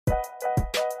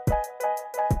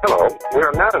Hello, we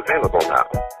are not available now.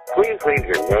 Please leave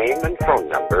your name and phone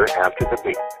number after the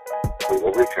beep. We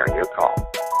will return your call.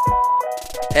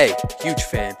 Hey, huge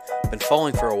fan. Been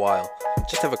following for a while.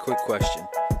 Just have a quick question.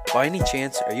 By any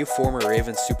chance, are you former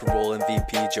Ravens Super Bowl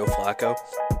MVP Joe Flacco?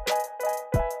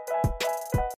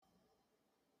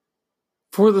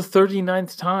 For the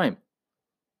 39th time.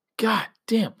 God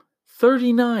damn,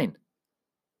 39.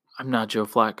 I'm not Joe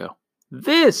Flacco.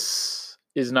 This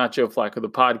is Not Joe Flacco, the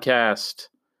podcast.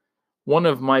 One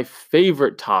of my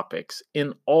favorite topics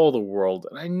in all the world,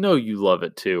 and I know you love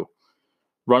it too.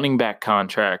 Running back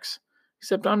contracts.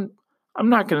 Except I'm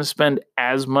not going to spend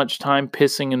as much time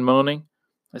pissing and moaning.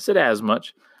 I said as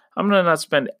much. I'm going to not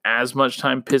spend as much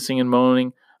time pissing and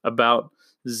moaning about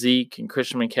Zeke and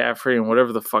Christian McCaffrey and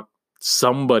whatever the fuck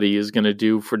somebody is going to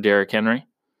do for Derrick Henry.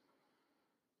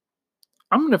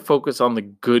 I'm going to focus on the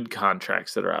good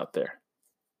contracts that are out there.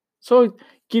 So I'll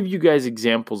give you guys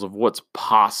examples of what's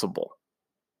possible.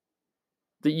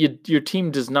 That your team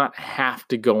does not have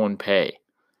to go and pay.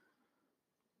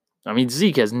 I mean,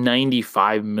 Zeke has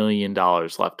 $95 million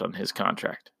left on his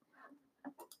contract.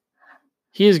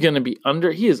 He is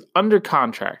under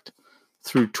contract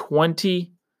through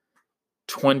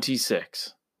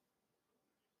 2026.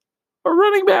 A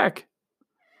running back.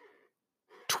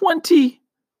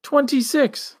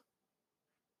 2026.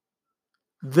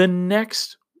 The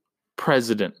next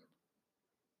president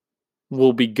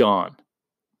will be gone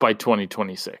by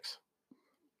 2026.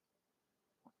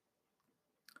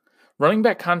 Running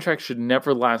back contracts should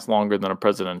never last longer than a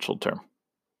presidential term.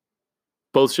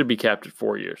 Both should be capped at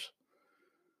 4 years.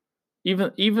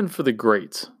 Even for the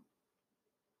greats.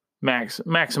 Max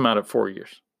them out at 4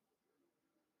 years.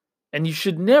 And you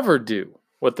should never do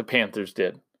what the Panthers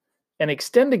did and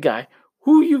extend a guy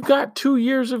who you've got 2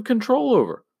 years of control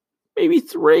over. Maybe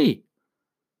 3.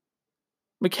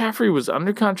 McCaffrey was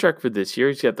under contract for this year.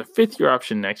 He's got the 5th year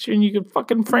option next year, and you can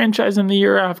fucking franchise him the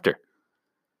year after.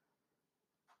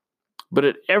 But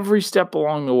at every step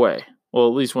along the way, well,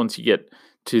 at least once you get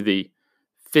to the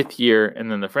 5th year and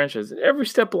then the franchise, at every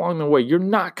step along the way, you're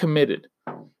not committed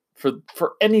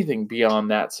for anything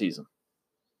beyond that season.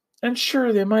 And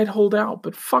sure, they might hold out,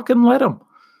 but fucking let them.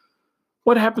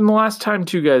 What happened the last time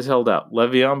 2 guys held out?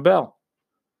 Le'Veon Bell.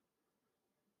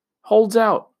 Holds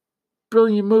out.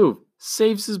 Brilliant move.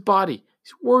 Saves his body.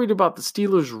 He's worried about the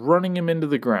Steelers running him into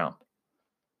the ground.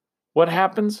 What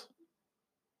happens?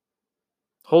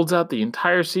 Holds out the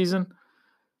entire season.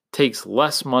 Takes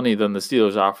less money than the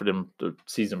Steelers offered him the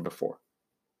season before.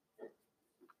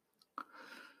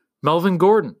 Melvin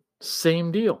Gordon.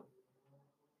 Same deal.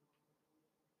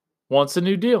 Wants a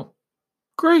new deal.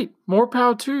 Great. More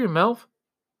power to you, Melv.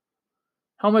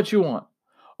 How much you want?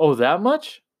 Oh, that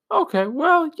much? Okay,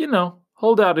 well,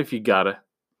 hold out if you gotta.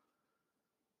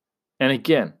 And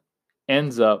again,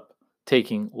 ends up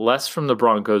taking less from the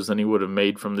Broncos than he would have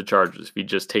made from the Chargers if he'd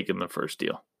just taken the first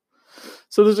deal.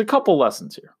 So there's a couple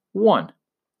lessons here. 1,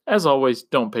 as always,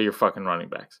 don't pay your fucking running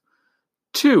backs.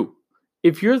 2,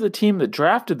 if you're the team that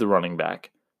drafted the running back,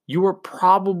 you are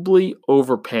probably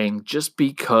overpaying just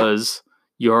because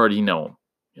you already know him.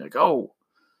 You're like, oh,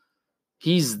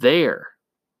 he's there.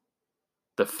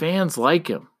 The fans like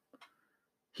him.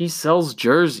 He sells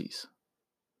jerseys.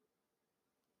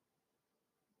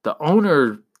 The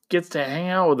owner gets to hang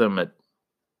out with him at,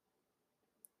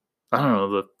 I don't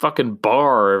know, the fucking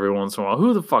bar every once in a while.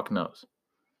 Who the fuck knows?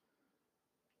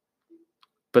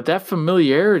 But that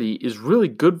familiarity is really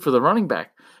good for the running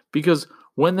back because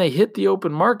when they hit the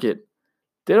open market,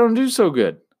 they don't do so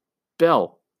good.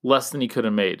 Bell, less than he could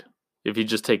have made if he'd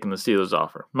just taken the Steelers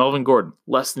offer. Melvin Gordon,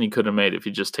 less than he could have made if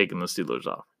he'd just taken the Steelers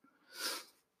offer.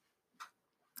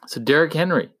 So Derrick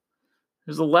Henry,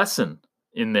 there's a lesson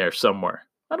in there somewhere.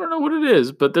 I don't know what it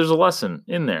is, but there's a lesson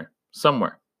in there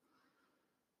somewhere.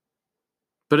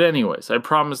 But anyways, I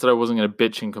promised that I wasn't going to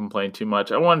bitch and complain too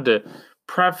much. I wanted to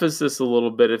preface this a little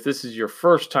bit. If this is your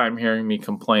first time hearing me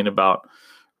complain about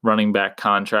running back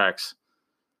contracts,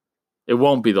 it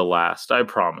won't be the last, I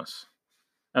promise.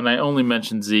 And I only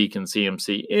mentioned Zeke and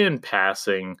CMC in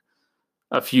passing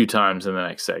a few times in the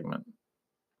next segment.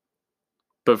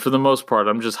 But for the most part,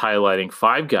 I'm just highlighting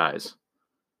 5 guys,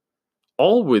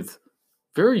 all with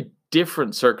very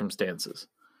different circumstances,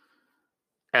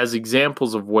 as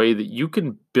examples of way that you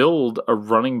can build a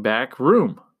running back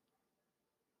room.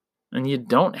 And you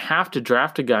don't have to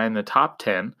draft a guy in the top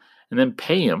 10 and then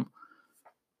pay him,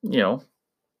 give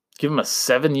him a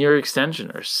 7-year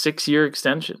extension or 6-year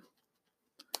extension.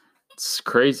 It's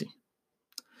crazy.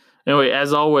 Anyway,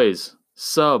 as always,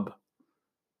 sub,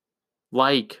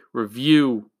 like,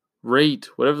 review, rate,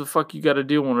 whatever the fuck you got to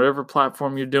do on whatever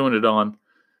platform you're doing it on.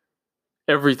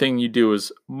 Everything you do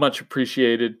is much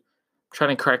appreciated. I'm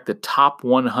trying to crack the top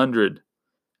 100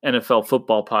 NFL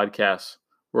football podcasts.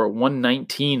 We're at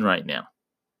 119 right now.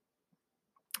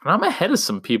 And I'm ahead of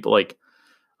some people.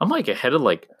 I'm ahead of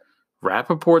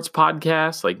Rappaport's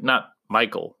podcast. Not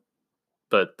Michael,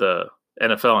 but the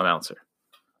NFL announcer.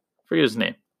 I forget his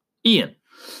name. Ian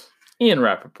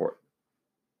Rappaport.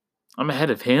 I'm ahead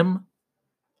of him.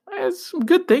 There's some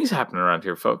good things happening around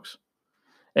here, folks.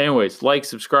 Anyways,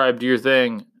 subscribe, do your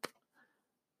thing.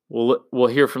 We'll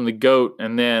hear from the GOAT,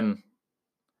 and then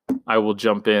I will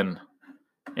jump in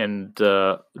and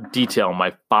detail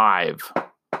my 5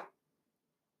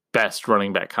 best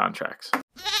running back contracts.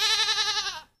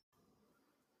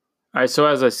 All right, so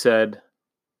as I said,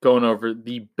 going over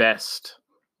the best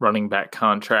running back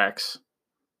contracts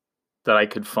that I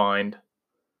could find.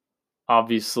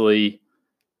 Obviously,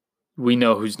 we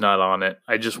know who's not on it.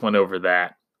 I just went over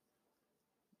that.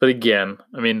 But again,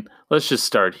 let's just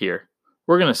start here.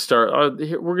 We're going to start.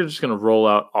 We're just going to roll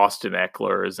out Austin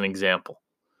Ekeler as an example.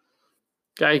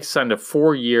 Guy signed a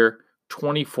 4-year,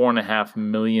 $24.5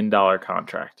 million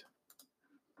contract.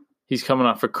 He's coming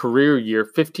off a career year,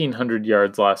 1,500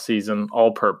 yards last season,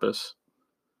 all-purpose,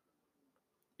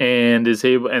 and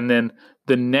then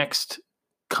the next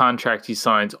contract he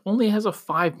signs only has a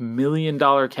 $5 million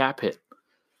cap hit.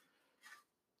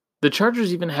 The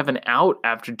Chargers even have an out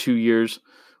after 2 years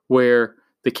where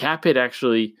the cap hit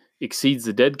actually exceeds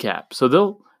the dead cap. So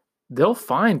they'll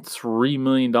find $3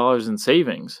 million in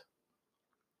savings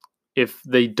if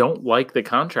they don't like the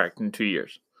contract in 2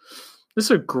 years. This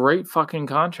is a great fucking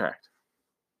contract.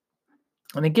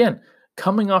 And again,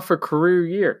 coming off a career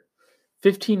year,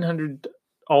 1,500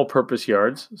 all-purpose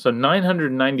yards, so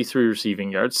 993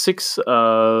 receiving yards,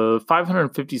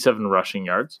 557 rushing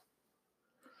yards,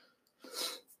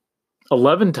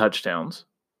 11 touchdowns,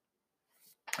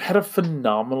 had a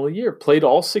phenomenal year, played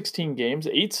all 16 games,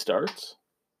 8 starts.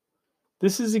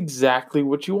 This is exactly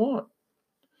what you want.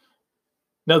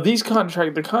 Now,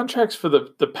 the contracts for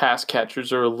the pass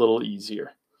catchers are a little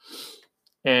easier.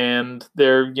 And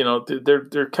they're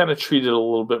kind of treated a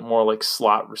little bit more like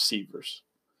slot receivers.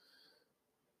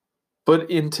 But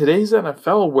in today's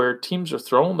NFL, where teams are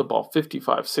throwing the ball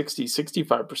 55, 60,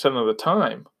 65% of the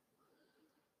time,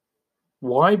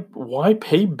 why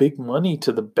pay big money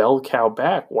to the bell cow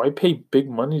back? Why pay big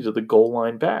money to the goal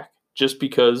line back? Just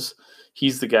because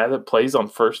he's the guy that plays on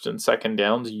first and second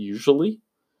downs usually?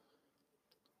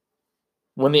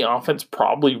 When the offense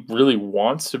probably really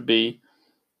wants to be,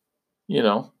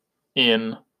 in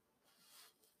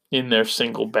their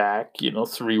single back,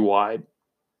 3 wide.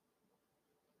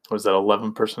 Was that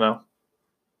 11 personnel?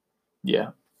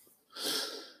 Yeah.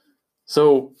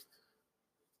 So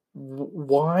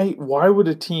why would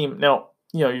a team now?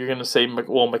 You're going to say,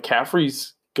 well,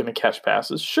 McCaffrey's going to catch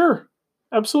passes. Sure,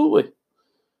 absolutely.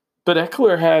 But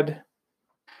Ekeler had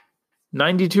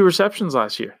 92 receptions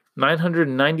last year,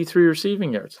 993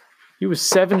 receiving yards. He was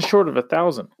 7 short of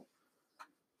 1,000.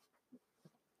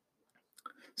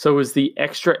 So is the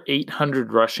extra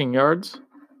 800 rushing yards?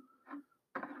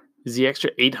 Is the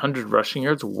extra 800 rushing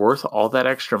yards worth all that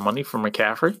extra money for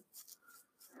McCaffrey?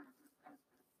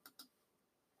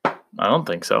 I don't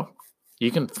think so.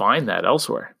 You can find that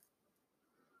elsewhere.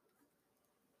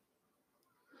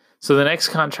 So the next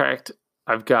contract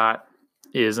I've got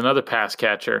is another pass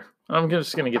catcher. I'm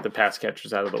just going to get the pass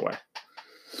catchers out of the way.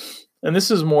 And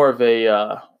this is more of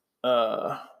a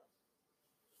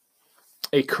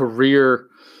career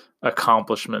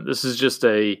accomplishment. This has just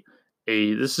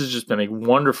been a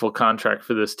wonderful contract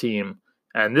for this team.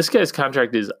 And this guy's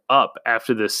contract is up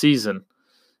after this season.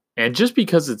 And just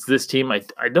because it's this team, I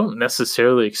don't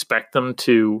necessarily expect them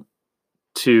to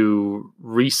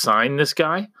re-sign this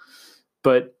guy.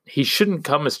 But he shouldn't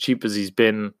come as cheap as he's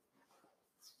been.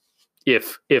 Anyway,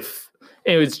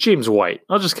 it's James White.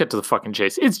 I'll just cut to the fucking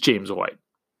chase. It's James White.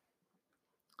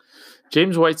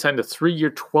 James White signed a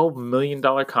 3-year, $12 million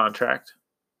contract.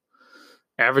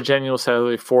 Average annual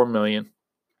salary, $4 million.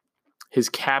 His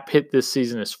cap hit this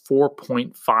season is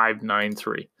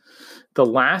 4.593. The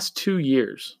last 2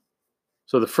 years,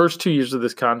 so the first 2 years of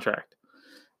this contract,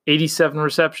 87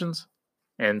 receptions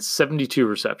and 72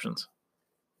 receptions.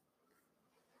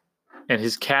 And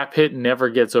his cap hit never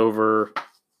gets over,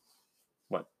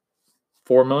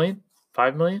 4 million?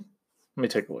 5 million? Let me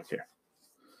take a look here.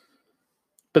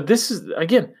 But this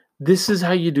is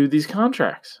how you do these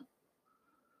contracts.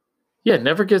 Yeah, it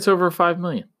never gets over 5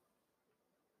 million.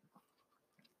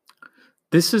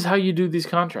 This is how you do these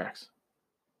contracts.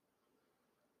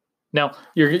 Now,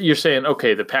 you're saying,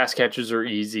 okay, the pass catchers are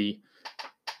easy.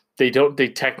 They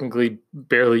technically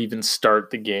barely even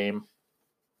start the game.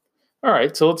 All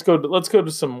right, so let's go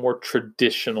to some more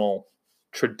traditional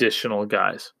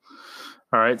guys.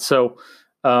 All right, so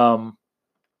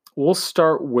we'll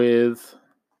start with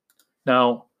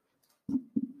now.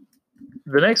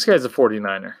 The next guy's a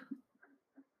 49er,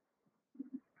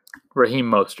 Raheem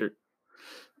Mostert,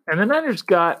 and the Niners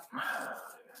got,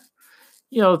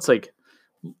 it's like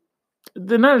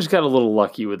the Niners got a little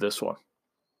lucky with this one,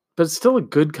 but it's still a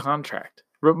good contract.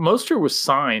 Mostert was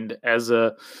signed as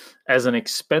an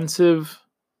expensive.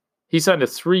 He signed a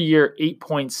 3-year,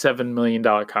 $8.7 million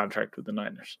contract with the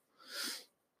Niners.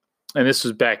 And this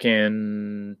was back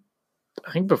in,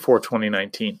 I think, before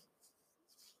 2019.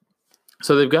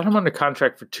 So they've got him under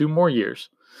contract for 2 more years.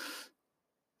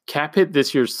 Cap hit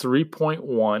this year's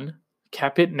 3.1.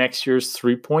 Cap hit next year's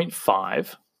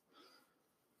 3.5.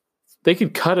 They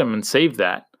could cut him and save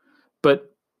that.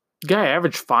 But the guy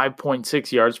averaged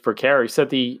 5.6 yards per carry,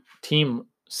 set the team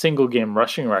single-game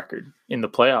rushing record in the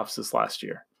playoffs this last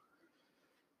year.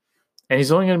 And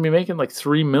he's only going to be making like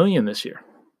 $3 million this year.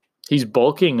 He's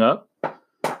bulking up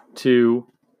to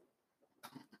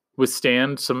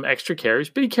withstand some extra carries,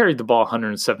 but he carried the ball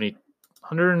 170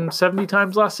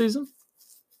 times last season.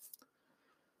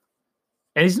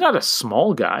 And he's not a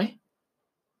small guy.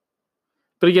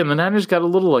 But again, the Niners got a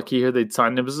little lucky here. They'd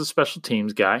signed him as a special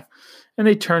teams guy, and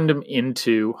they turned him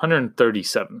into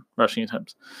 137 rushing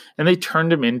attempts. And they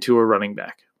turned him into a running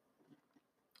back.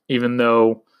 Even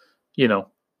though,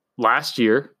 last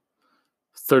year,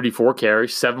 34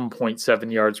 carries,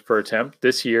 7.7 yards per attempt.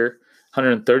 This year,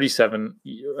 137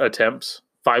 attempts,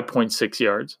 5.6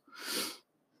 yards.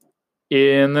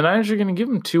 And the Niners are going to give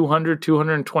him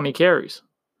 220 carries.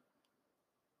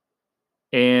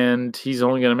 And he's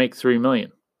only going to make $3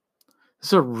 million.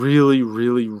 This is a really,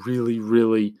 really, really,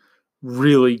 really,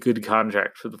 really good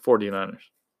contract for the 49ers.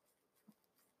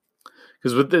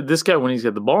 Because with this guy, when he's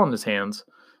got the ball in his hands,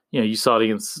 you saw it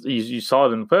against. You saw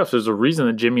it in the playoffs. There's a reason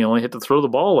that Jimmy only had to throw the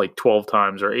ball like 12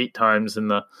 times or 8 times in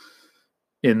the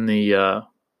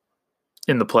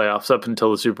playoffs up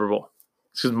until the Super Bowl.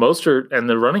 Because Mostert and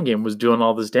the running game was doing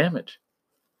all this damage.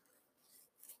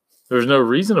 There was no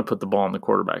reason to put the ball in the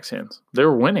quarterback's hands. They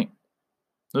were winning.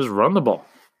 Just run the ball.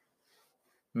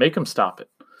 Make them stop it.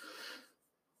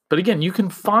 But again, you can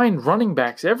find running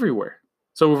backs everywhere.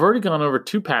 So we've already gone over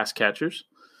 2 pass catchers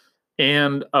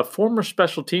and a former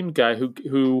special team guy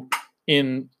who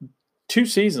in 2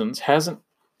 seasons hasn't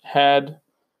had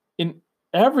in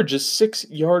averages 6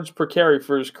 yards per carry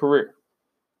for his career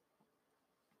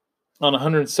on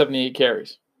 178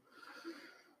 carries.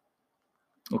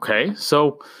 Okay,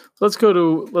 so let's go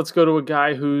to a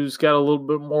guy who's got a little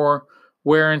bit more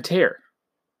wear and tear,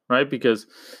 right? Because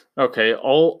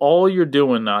all you're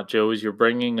doing, Nacho, is you're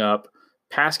bringing up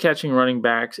pass catching running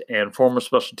backs and former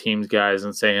special teams guys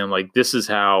and saying like this is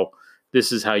how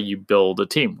you build a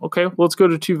team. Okay, well, let's go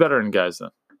to 2 veteran guys then.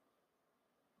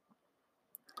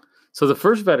 So the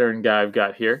first veteran guy I've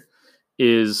got here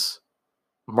is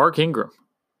Mark Ingram,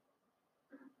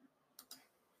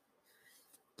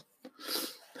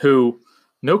 who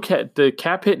the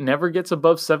cap hit never gets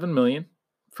above $7 million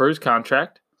for his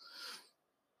contract.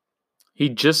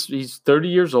 He's 30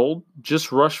 years old,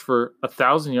 just rushed for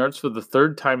 1,000 yards for the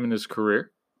 3rd time in his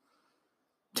career.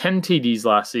 10 TDs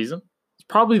last season. It's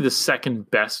probably the 2nd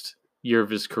best year of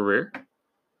his career.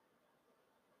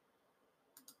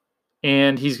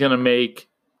 And he's going to make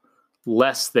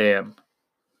less than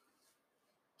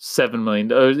 $7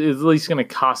 million. At least going to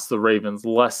cost the Ravens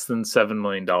less than $7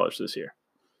 million this year.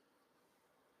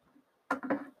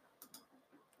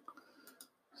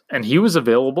 And he was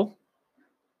available.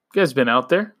 You guys been out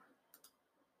there.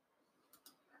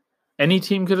 Any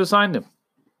team could have signed him.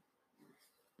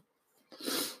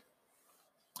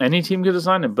 Any team could have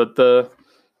signed him, but the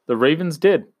Ravens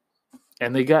did.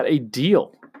 And they got a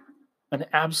deal. An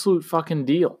absolute fucking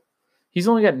deal. He's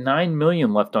only got $9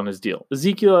 million left on his deal.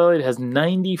 Ezekiel Elliott has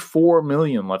 $94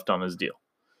 million left on his deal.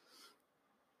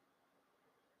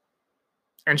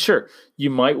 And sure, you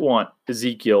might want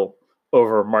Ezekiel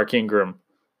over Mark Ingram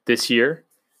this year,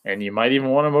 and you might even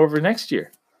want him over next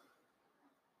year.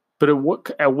 But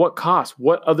at what cost?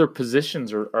 What other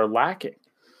positions are lacking?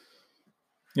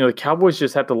 The Cowboys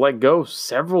just had to let go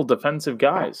several defensive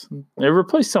guys. They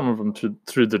replaced some of them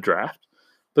through the draft,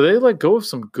 but they let go of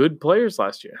some good players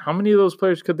last year. How many of those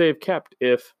players could they have kept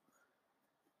if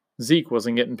Zeke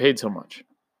wasn't getting paid so much?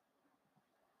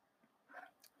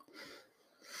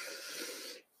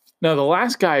 Now, the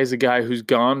last guy is a guy who's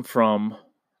gone from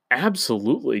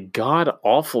absolutely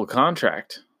god-awful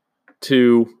contract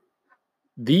to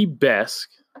the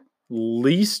best,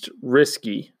 least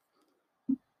risky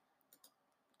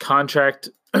contract,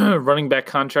 running back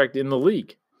contract in the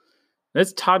league.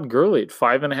 That's Todd Gurley at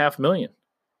 $5.5 million.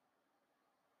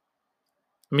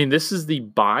 I mean, this is the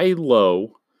buy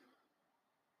low,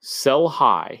 sell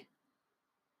high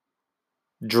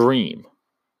dream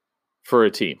for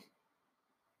a team.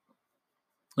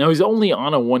 Now, he's only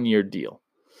on a 1-year deal.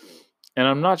 And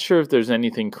I'm not sure if there's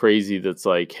anything crazy that's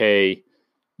like, hey,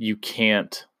 you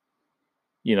can't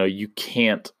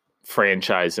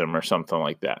franchise him or something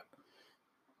like that.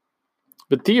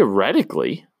 But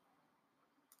theoretically,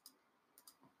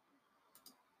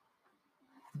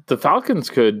 the Falcons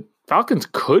could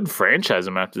franchise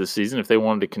him after the season if they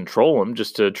wanted to control him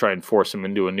just to try and force him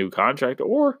into a new contract.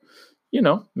 Or,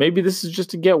 maybe this is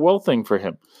just a get well thing for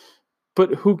him.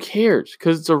 But who cares?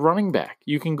 Because it's a running back.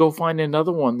 You can go find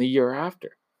another one the year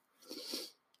after.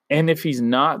 And if he's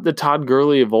not the Todd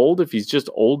Gurley of old, if he's just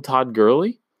old Todd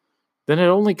Gurley, then it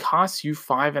only costs you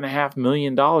 $5.5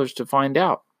 million to find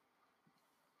out.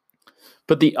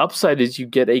 But the upside is you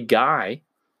get a guy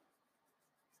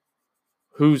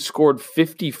who scored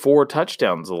 54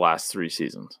 touchdowns the last 3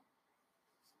 seasons.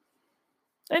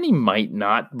 And he might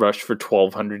not rush for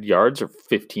 1,200 yards or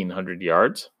 1,500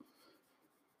 yards.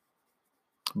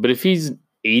 But if he's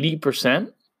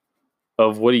 80%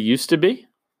 of what he used to be,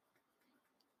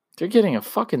 they're getting a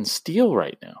fucking steal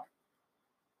right now.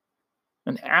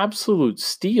 An absolute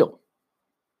steal.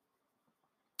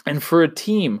 And for a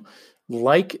team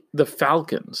like the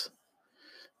Falcons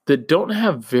that don't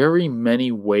have very many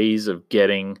ways of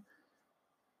getting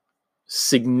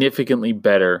significantly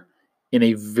better in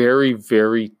a very,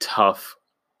 very tough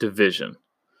division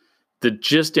that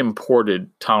just imported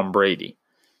Tom Brady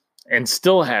and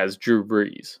still has Drew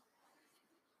Brees.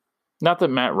 Not that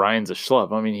Matt Ryan's a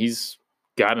schlub. I mean, he's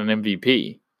got an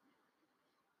MVP.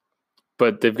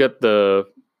 But they've got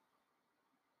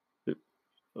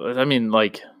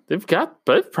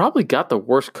they've probably got the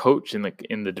worst coach in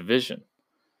the division.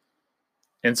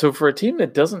 And so for a team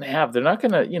that doesn't have, they're not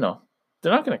going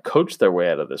to coach their way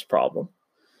out of this problem.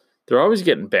 They're always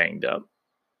getting banged up.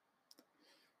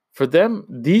 For them,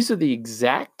 these are the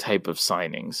exact type of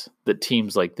signings that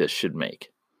teams like this should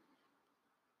make.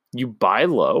 You buy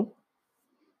low.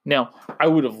 Now, I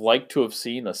would have liked to have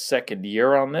seen a second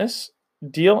year on this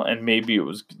deal, and maybe it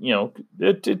was,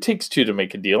 it takes 2 to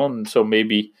make a deal, and so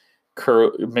maybe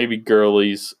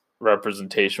Gurley's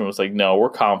representation was like, no, we're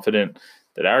confident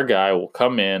that our guy will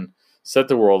come in, set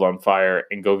the world on fire,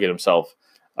 and go get himself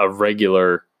a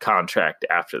regular contract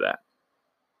after that.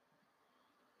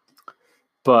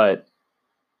 But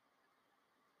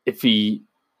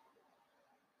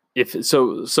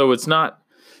so it's not,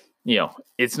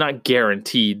 it's not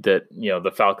guaranteed that,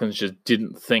 the Falcons just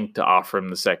didn't think to offer him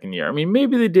the second year. I mean,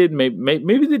 maybe they did,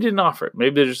 maybe they didn't offer it.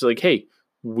 Maybe they're just like, hey,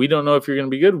 we don't know if you're going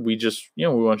to be good. We just, we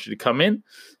want you to come in,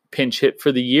 pinch hit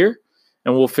for the year,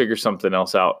 and we'll figure something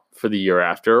else out for the year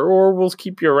after, or we'll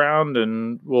keep you around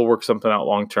and we'll work something out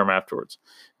long-term afterwards.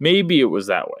 Maybe it was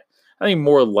that way. I think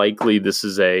more likely this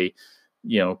is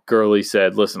Gurley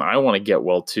said, listen, I want to get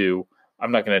well too.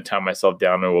 I'm not going to tie myself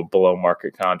down to a below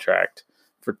market contract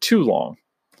for too long.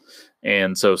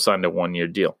 And so signed a 1-year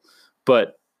deal.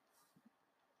 But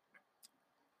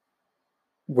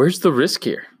where's the risk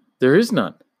here? There is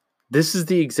none. This is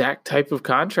the exact type of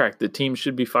contract that teams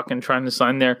should be fucking trying to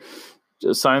sign the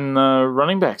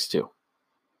running backs to.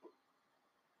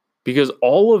 Because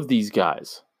all of these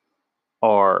guys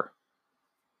are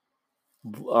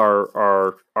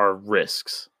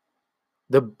risks.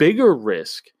 The bigger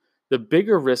risk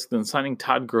than signing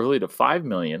Todd Gurley to $5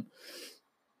 million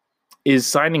is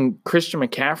signing Christian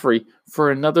McCaffrey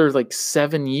for another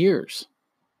 7 years.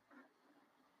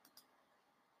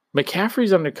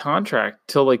 McCaffrey's under contract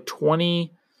till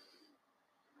 20.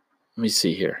 Let me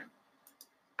see here.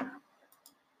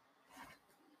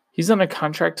 He's under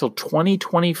contract till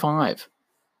 2025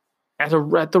 at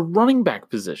the running back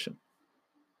position.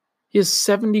 He has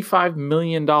 $75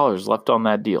 million left on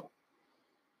that deal.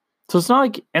 So it's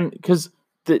not and because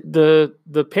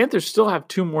the Panthers still have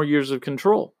 2 more years of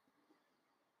control.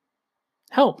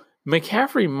 Hell,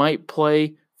 McCaffrey might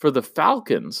play for the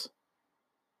Falcons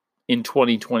in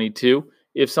 2022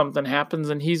 if something happens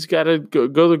and he's got to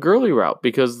go the Gurley route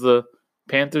because the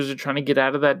Panthers are trying to get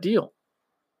out of that deal.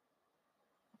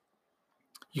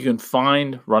 You can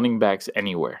find running backs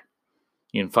anywhere.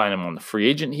 You can find them on the free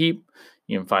agent heap.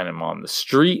 You can find them on the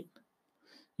street.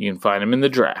 You can find them in the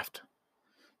draft.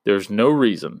 There's no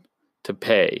reason to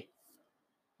pay.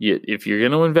 If you're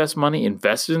going to invest money,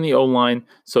 invest it in the O-line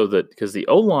because the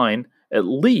O-line at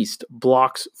least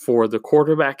blocks for the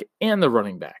quarterback and the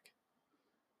running back.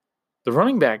 The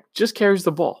running back just carries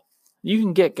the ball. You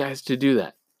can get guys to do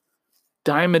that.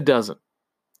 Dime a dozen.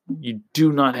 You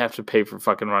do not have to pay for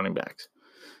fucking running backs.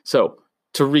 So,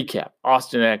 to recap,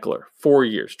 Austin Eckler, 4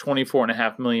 years,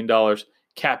 $24.5 million.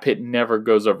 Cap hit never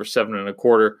goes over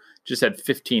 7.25. Just had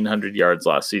 1,500 yards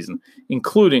last season,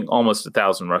 including almost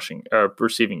 1,000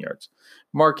 receiving yards.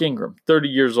 Mark Ingram, 30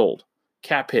 years old.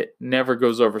 Cap hit never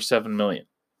goes over 7 million.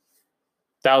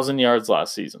 1,000 yards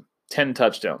last season, 10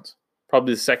 touchdowns.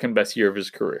 Probably the second best year of his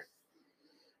career.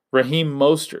 Raheem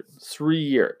Mostert,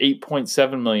 3-year,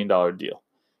 $8.7 million deal.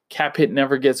 Cap hit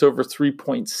never gets over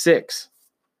 3.6.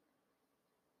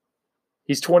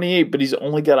 He's 28, but he's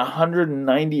only got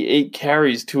 198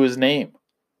 carries to his name.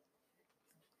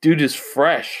 Dude is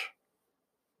fresh.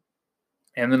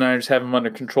 And the Niners have him under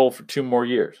control for 2 more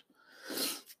years.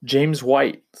 James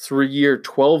White, 3-year,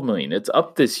 $12 million. It's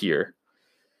up this year.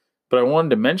 But I wanted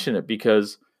to mention it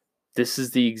because this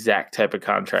is the exact type of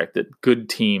contract that good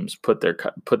teams put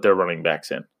their running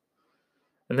backs in.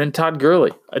 And then Todd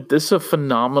Gurley. This is a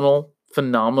phenomenal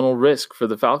risk for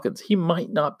the Falcons. He might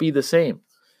not be the same.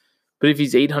 But if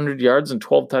he's 800 yards and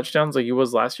 12 touchdowns like he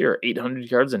was last year, or 800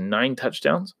 yards and 9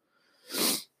 touchdowns,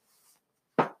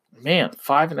 man,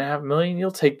 $5.5 million,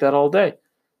 you'll take that all day.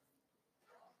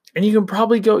 And you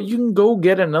can go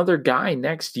get another guy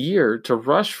next year to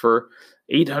rush for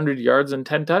 800 yards and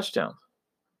 10 touchdowns.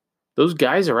 Those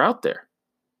guys are out there.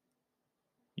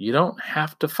 You don't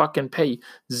have to fucking pay.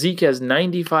 Zeke has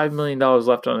 $95 million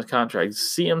left on his contract.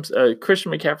 Christian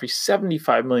McCaffrey,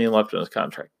 $75 million left on his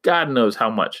contract. God knows how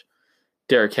much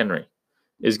Derrick Henry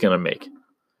is going to make.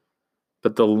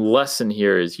 But the lesson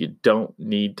here is you don't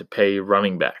need to pay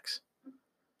running backs.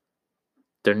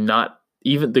 They're not,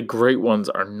 even the great ones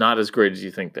are not as great as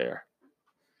you think they are.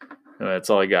 And that's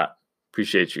all I got.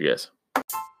 Appreciate you guys.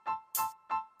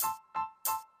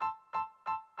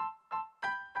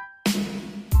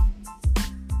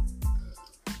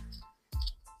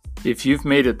 If you've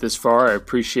made it this far, I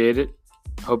appreciate it.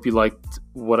 I hope you liked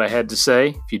what I had to say.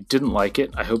 If you didn't like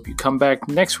it, I hope you come back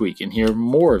next week and hear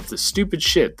more of the stupid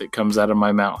shit that comes out of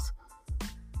my mouth.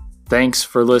 Thanks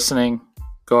for listening.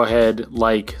 Go ahead,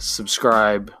 like,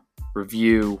 subscribe,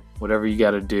 review, whatever you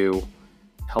got to do.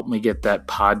 Help me get that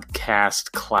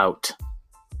podcast clout.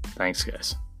 Thanks,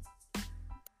 guys.